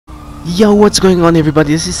Yo, what's going on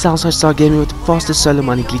everybody? This is Southside Star Gaming with the fastest solo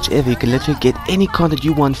money glitch ever. You can literally get any car that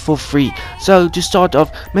you want for free. So to start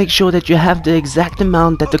off, make sure that you have the exact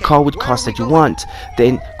amount that the car would cost that you want.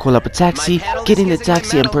 Then call up a taxi, get in the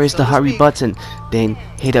taxi and press the hurry button. Then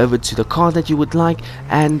head over to the car that you would like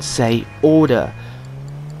and say order.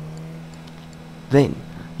 Then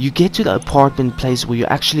you get to the apartment place where you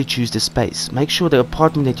actually choose the space. Make sure the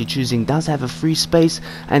apartment that you're choosing does have a free space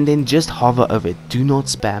and then just hover over it. Do not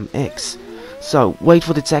spam X. So wait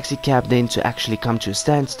for the taxi cab then to actually come to a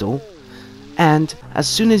standstill. And as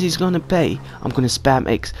soon as he's gonna pay, I'm gonna spam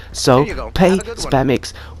X. So pay, spam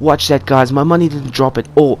X. Watch that guys, my money didn't drop at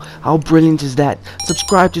all. How brilliant is that?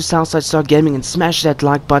 Subscribe to Southside Star Gaming and smash that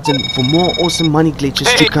like button for more awesome money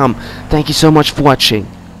glitches to come. Thank you so much for watching.